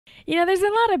You know, there's a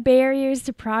lot of barriers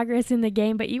to progress in the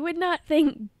game, but you would not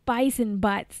think bison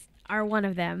butts are one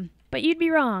of them. But you'd be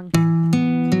wrong.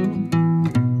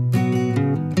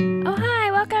 Oh, hi,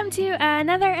 welcome to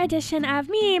another edition of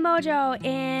me, Mojo,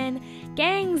 in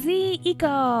GangZ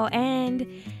Eco. And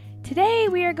today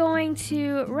we are going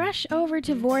to rush over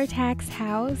to Vortac's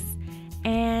house,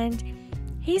 and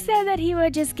he said that he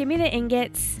would just give me the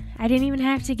ingots. I didn't even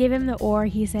have to give him the ore.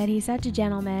 He said he's such a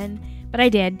gentleman, but I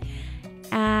did.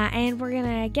 And we're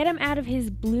gonna get him out of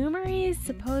his bloomeries.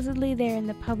 Supposedly they're in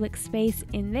the public space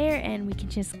in there, and we can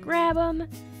just grab them.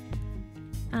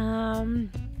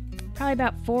 Probably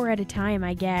about 4 at a time,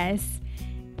 I guess.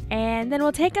 And then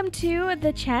we'll take them to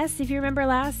the chest. If you remember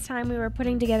last time, we were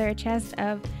putting together a chest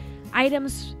of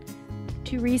items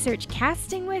to research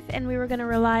casting with, and we were going to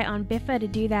rely on Biffa to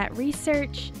do that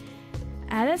research.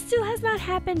 That still has not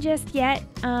happened just yet,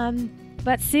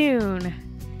 but soon.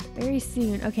 Very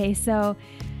soon. Okay, so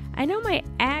I know my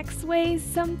axe weighs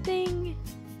something,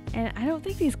 and I don't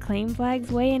think these claim flags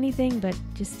weigh anything, but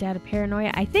just out of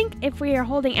paranoia. I think if we are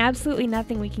holding absolutely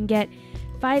nothing, we can get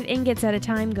 5 ingots at a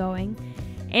time going.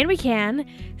 And we can,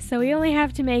 so we only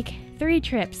have to make 3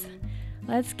 trips.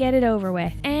 Let's get it over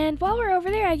with. And while we're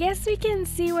over there, I guess we can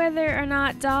see whether or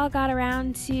not Doll got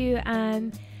around to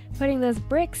putting those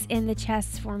bricks in the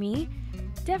chests for me.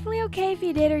 Definitely okay if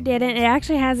he did or didn't. It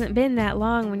actually hasn't been that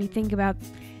long when you think about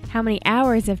how many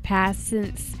hours have passed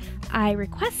since I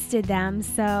requested them,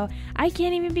 so I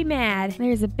can't even be mad.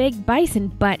 There's a big bison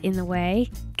butt in the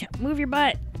way. Move your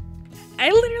butt.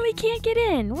 I literally can't get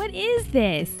in. What is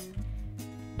this?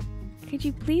 Could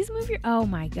you please move your... Oh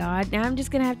my god. Now I'm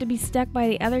just gonna have to be stuck by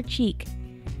the other cheek.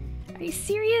 Are you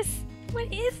serious?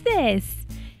 What is this?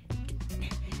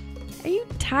 Are you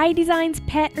Ty Design's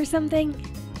pet or something?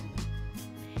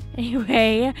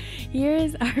 Anyway,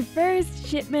 here's our first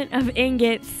shipment of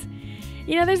ingots.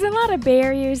 You know, there's a lot of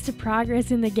barriers to progress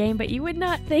in the game, but you would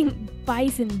not think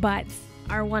bison butts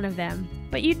are one of them.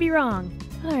 But you'd be wrong.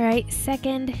 Alright,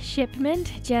 second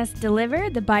shipment just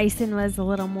delivered. The bison was a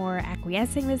little more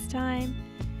acquiescing this time.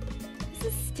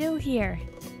 This is still here.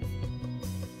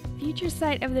 Future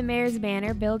site of the Mayor's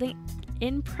Banner, building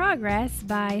in progress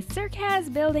by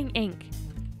Circaz Building Inc.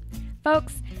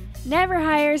 Folks, never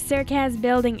hire Circaz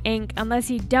Building Inc. unless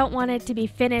you don't want it to be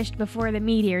finished before the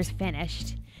meteor's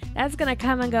finished. That's gonna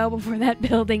come and go before that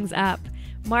building's up.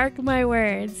 Mark my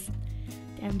words.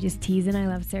 I'm just teasing, I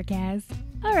love Circaz.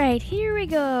 Alright, here we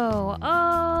go.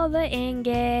 All the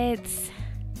ingots.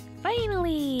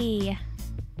 Finally!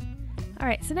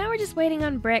 Alright, so now we're just waiting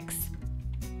on bricks.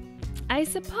 I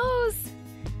suppose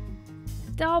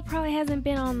Doll probably hasn't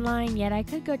been online yet. I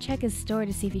could go check his store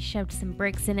to see if he shoved some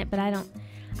bricks in it, but I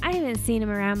haven't seen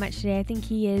him around much today. I think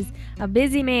he is a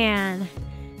busy man.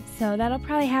 So that'll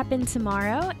probably happen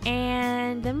tomorrow,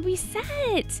 and then we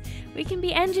set. We can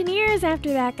be engineers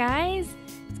after that, guys.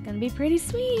 It's gonna be pretty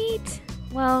sweet.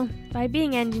 Well, by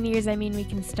being engineers, I mean we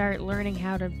can start learning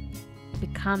how to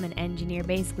become an engineer,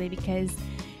 basically, because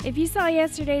if you saw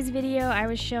yesterday's video, I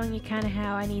was showing you kind of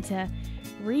how I need to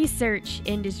research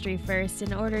industry first.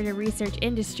 In order to research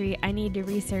industry, I need to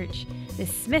research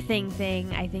this smithing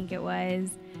thing, I think it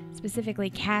was, specifically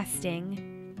casting.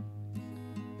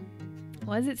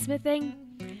 Was it smithing?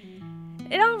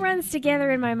 It all runs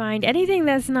together in my mind. Anything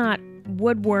that's not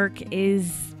woodwork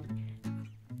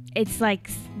it's like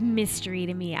mystery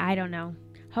to me. I don't know.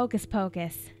 Hocus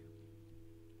pocus.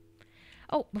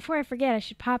 Oh, before I forget, I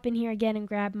should pop in here again and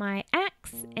grab my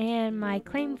axe and my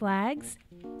claim flags.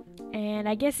 And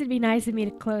I guess it'd be nice of me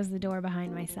to close the door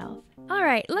behind myself.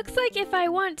 Alright, looks like if I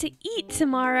want to eat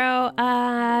tomorrow,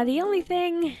 the only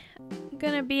thing I'm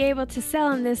gonna be able to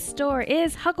sell in this store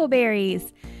is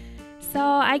huckleberries. So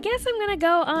I guess I'm gonna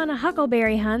go on a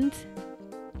huckleberry hunt,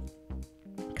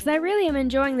 because I really am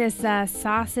enjoying this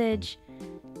sausage,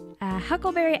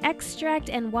 huckleberry extract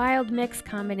and wild mix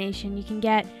combination. You can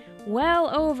get well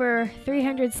over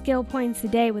 300 skill points a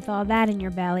day with all that in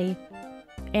your belly.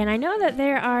 And I know that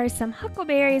there are some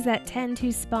huckleberries that tend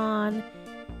to spawn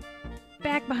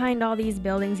back behind all these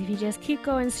buildings. If you just keep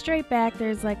going straight back,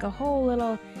 there's like a whole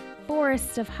little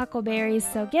forest of huckleberries.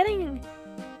 So getting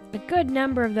a good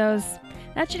number of those,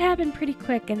 that should happen pretty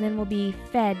quick, and then we'll be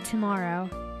fed tomorrow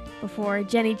before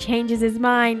Jenny changes his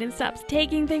mind and stops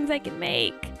taking things I can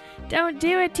make. Don't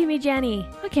do it to me, Jenny.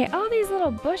 Okay, all these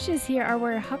little bushes here are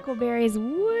where huckleberries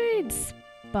would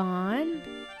spawn.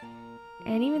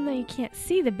 And even though you can't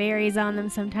see the berries on them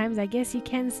sometimes, I guess you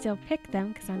can still pick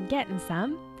them because I'm getting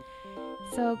some.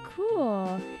 So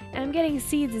cool. And I'm getting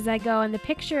seeds as I go, and the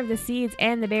picture of the seeds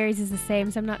and the berries is the same,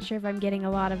 so I'm not sure if I'm getting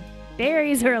a lot of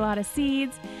berries or a lot of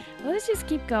seeds. Well, let's just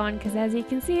keep going, because as you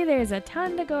can see, there's a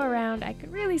ton to go around. I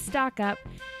could really stock up,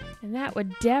 and that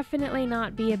would definitely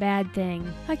not be a bad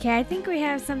thing. Okay, I think we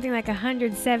have something like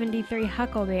 173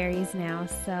 huckleberries now,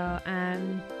 so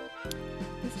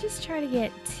let's just try to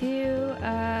get 2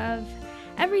 of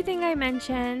everything I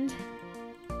mentioned.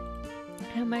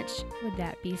 How much would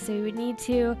that be? So we would need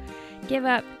to give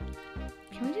up,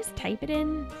 can we just type it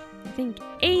in? I think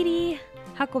 80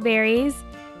 huckleberries,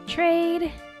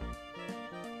 trade,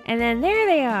 and then there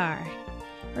they are.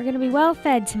 We're gonna be well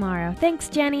fed tomorrow. Thanks,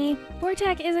 Jenny.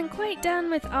 Vortac isn't quite done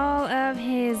with all of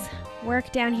his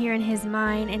work down here in his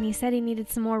mine, and he said he needed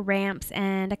some more ramps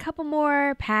and a couple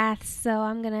more paths, so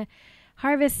I'm gonna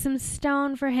harvest some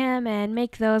stone for him and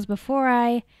make those before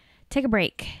I take a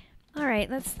break.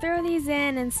 Alright, let's throw these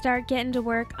in and start getting to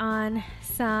work on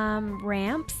some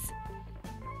ramps.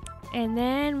 And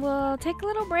then we'll take a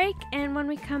little break, and when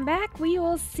we come back, we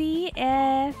will see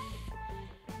if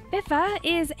Biffa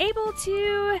is able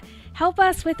to help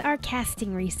us with our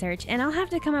casting research. And I'll have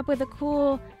to come up with a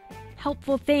cool,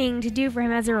 helpful thing to do for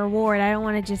him as a reward. I don't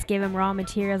want to just give him raw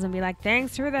materials and be like,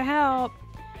 thanks for the help.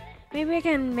 Maybe I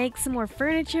can make some more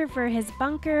furniture for his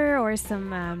bunker, or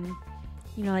some,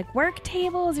 you know, like work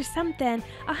tables or something.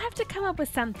 I'll have to come up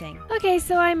with something. Okay,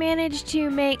 so I managed to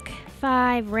make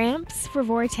 5 ramps for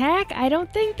Vortac. I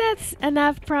don't think that's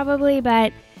enough probably,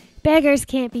 but beggars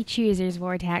can't be choosers,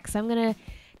 Vortac. So I'm gonna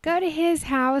go to his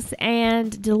house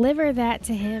and deliver that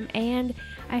to him. And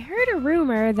I heard a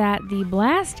rumor that the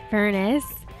blast furnace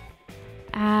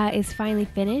is finally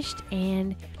finished,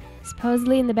 and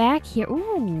supposedly in the back here,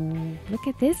 ooh, look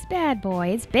at this bad boy.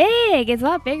 It's big. It's a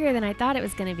lot bigger than I thought it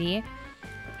was gonna be.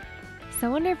 So I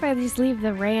wonder if I just leave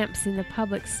the ramps in the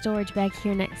public storage back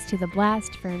here next to the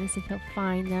blast furnace, if he'll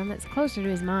find them. It's closer to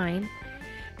his mine.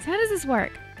 So how does this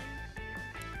work?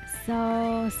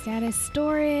 So status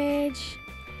storage,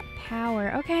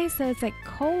 power. Okay, so it's like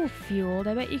coal fueled.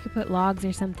 I bet you could put logs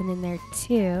or something in there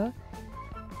too.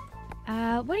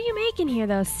 What are you making here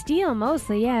though? Steel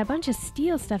mostly. Yeah, a bunch of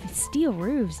steel stuff. Steel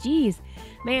roofs. Jeez.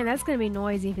 Man, that's going to be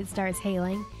noisy if it starts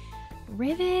hailing.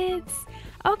 Rivets.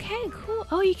 Okay, cool.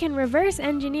 Oh, you can reverse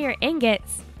engineer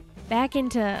ingots back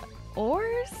into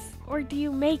ores? Or do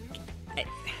you make...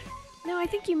 No, I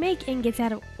think you make ingots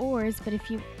out of ores, but if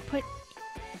you put...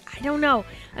 I don't know.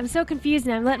 I'm so confused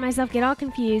and I'm letting myself get all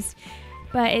confused.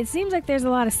 But it seems like there's a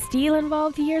lot of steel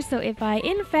involved here, so if I,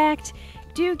 in fact,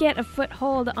 do get a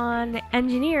foothold on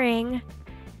engineering,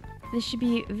 this should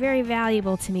be very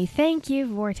valuable to me. Thank you,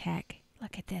 Vortac.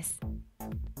 Look at this.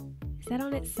 Is that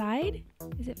on its side?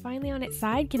 Is it finally on its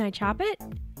side? Can I chop it?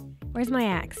 Where's my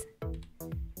axe?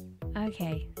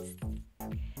 Okay.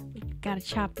 We've got to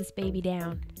chop this baby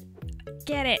down.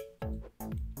 Get it!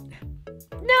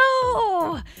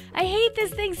 No! I hate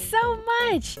this thing so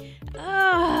much!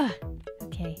 Ugh!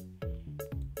 Okay.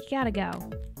 You gotta go.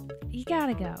 You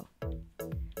gotta go.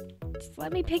 Just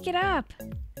let me pick it up.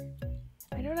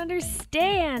 I don't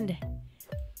understand.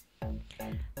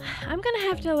 I'm gonna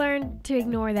have to learn to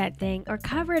ignore that thing or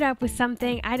cover it up with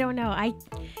something. I don't know.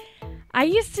 I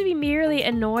used to be merely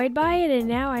annoyed by it, and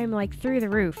now I'm like through the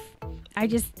roof.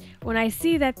 When I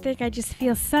see that thing, I just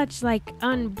feel such like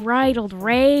unbridled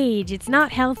rage. It's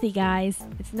not healthy, guys.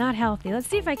 It's not healthy. Let's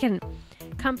see if I can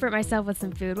comfort myself with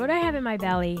some food. What do I have in my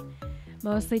belly?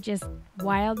 Mostly just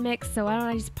wild mix, so why don't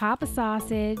I just pop a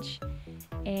sausage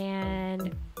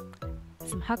and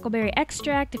some huckleberry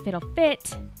extract if it'll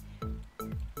fit.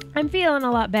 I'm feeling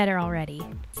a lot better already.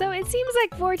 So it seems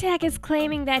like Vortac is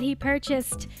claiming that he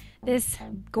purchased this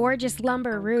gorgeous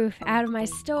lumber roof out of my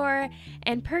store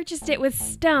and purchased it with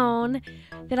stone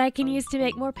that I can use to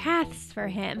make more paths for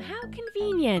him. How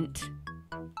convenient.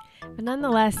 But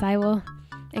nonetheless, I will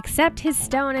accept his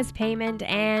stone as payment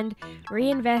and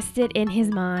reinvest it in his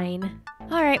mine.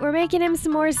 Alright, we're making him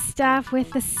some more stuff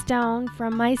with the stone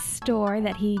from my store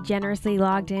that he generously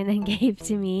logged in and gave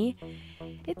to me.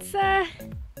 It's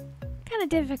kind of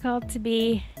difficult to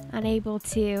be unable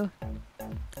to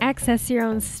access your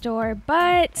own store,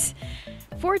 but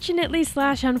fortunately /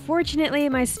 unfortunately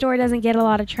my store doesn't get a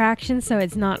lot of traction, so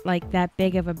it's not like that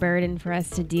big of a burden for us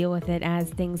to deal with it as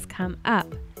things come up.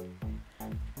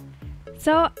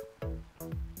 So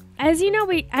as you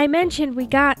know, I mentioned we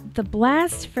got the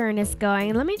blast furnace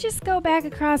going. Let me just go back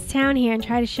across town here and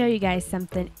try to show you guys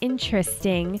something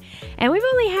interesting. And we've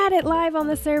only had it live on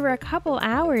the server a couple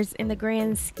hours in the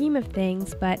grand scheme of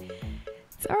things, but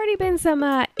it's already been some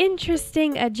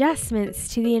interesting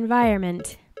adjustments to the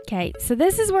environment. Okay, so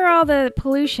this is where all the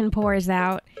pollution pours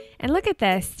out. And look at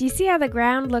this. Do you see how the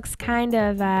ground looks kind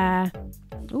of,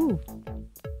 ooh,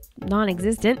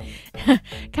 non-existent,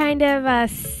 kind of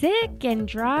sick and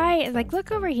dry. It's like,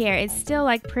 look over here. It's still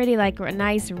like pretty, like a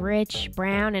nice rich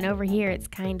brown, and over here it's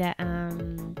kind of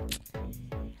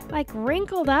like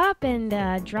wrinkled up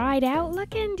and dried out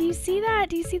looking. Do you see that?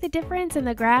 Do you see the difference? And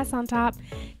the grass on top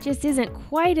just isn't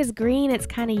quite as green. It's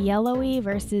kind of yellowy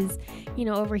versus,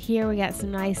 over here we got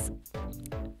some nice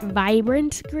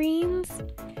vibrant greens.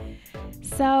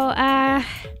 So,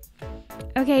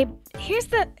 okay, here's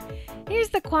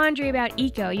the quandary about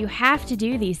eco. You have to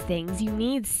do these things. You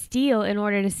need steel in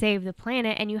order to save the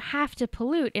planet, and you have to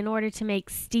pollute in order to make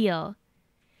steel.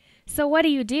 So what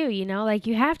do? Like,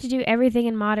 you have to do everything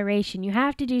in moderation. You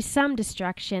have to do some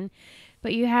destruction,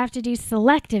 but you have to do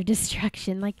selective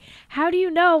destruction. Like, how do you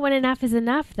know when enough is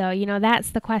enough, though?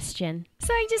 That's the question.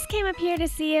 So I just came up here to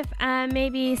see if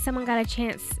maybe someone got a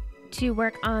chance to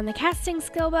work on the casting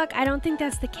skill book. I don't think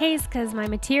that's the case because my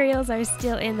materials are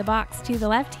still in the box to the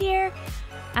left here.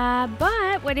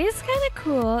 But what is kind of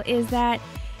cool is that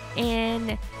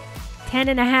in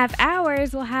 10.5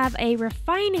 hours, we'll have a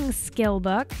refining skill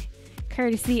book,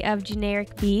 courtesy of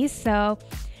Generic Beast. So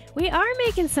we are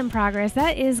making some progress.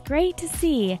 That is great to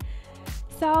see.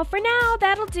 So for now,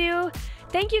 that'll do.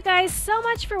 Thank you guys so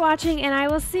much for watching, and I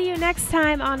will see you next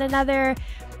time on another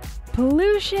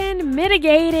pollution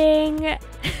mitigating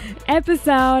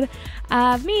episode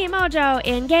of me, Mojo,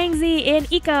 in GangZ in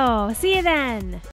Eco. See you then.